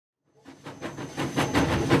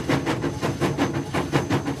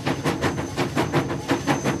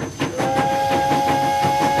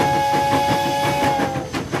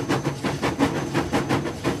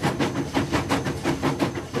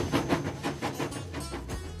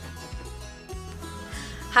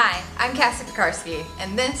Hi, I'm Cassie Pekarsky,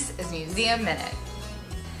 and this is Museum Minute.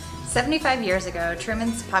 75 years ago,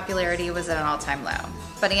 Truman's popularity was at an all-time low,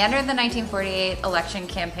 but he entered the 1948 election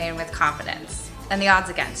campaign with confidence, and the odds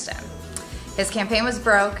against him. His campaign was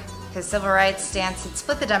broke, his civil rights stance had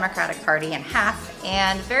split the Democratic Party in half,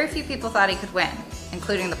 and very few people thought he could win,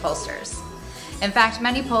 including the pollsters. In fact,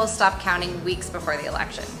 many polls stopped counting weeks before the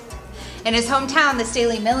election. In his hometown, the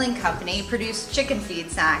Staley Milling Company produced chicken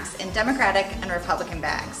feed snacks in Democratic and Republican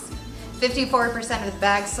bags. 54% of the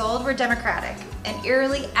bags sold were Democratic, an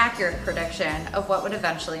eerily accurate prediction of what would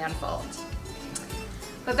eventually unfold.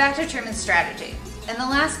 But back to Truman's strategy. In the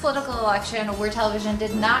last political election, where television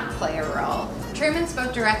did not play a role, Truman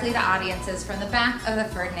spoke directly to audiences from the back of the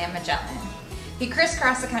Ferdinand Magellan. He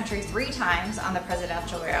crisscrossed the country 3 times on the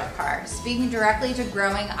presidential rail car, speaking directly to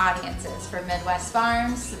growing audiences from Midwest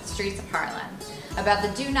farms to the streets of Harlem about the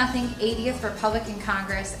do-nothing 80th Republican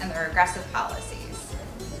Congress and their regressive policies.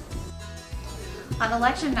 On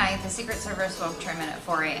election night, the Secret Service woke Truman at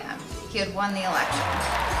 4 a.m. He had won the election.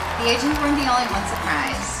 The agents weren't the only ones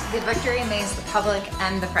surprised. The victory amazed the public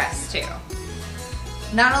and the press, too.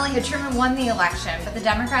 Not only had Truman won the election, but the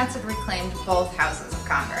Democrats had reclaimed both houses of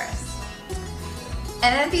Congress.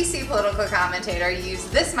 An NBC political commentator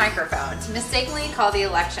used this microphone to mistakenly call the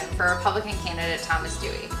election for Republican candidate Thomas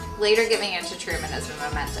Dewey, later giving it to Truman as a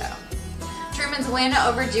memento. Truman's win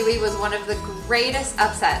over Dewey was one of the greatest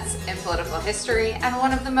upsets in political history and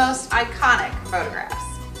one of the most iconic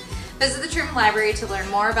photographs. Visit the Truman Library to learn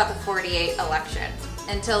more about the '48 election.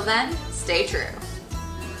 Until then, stay true.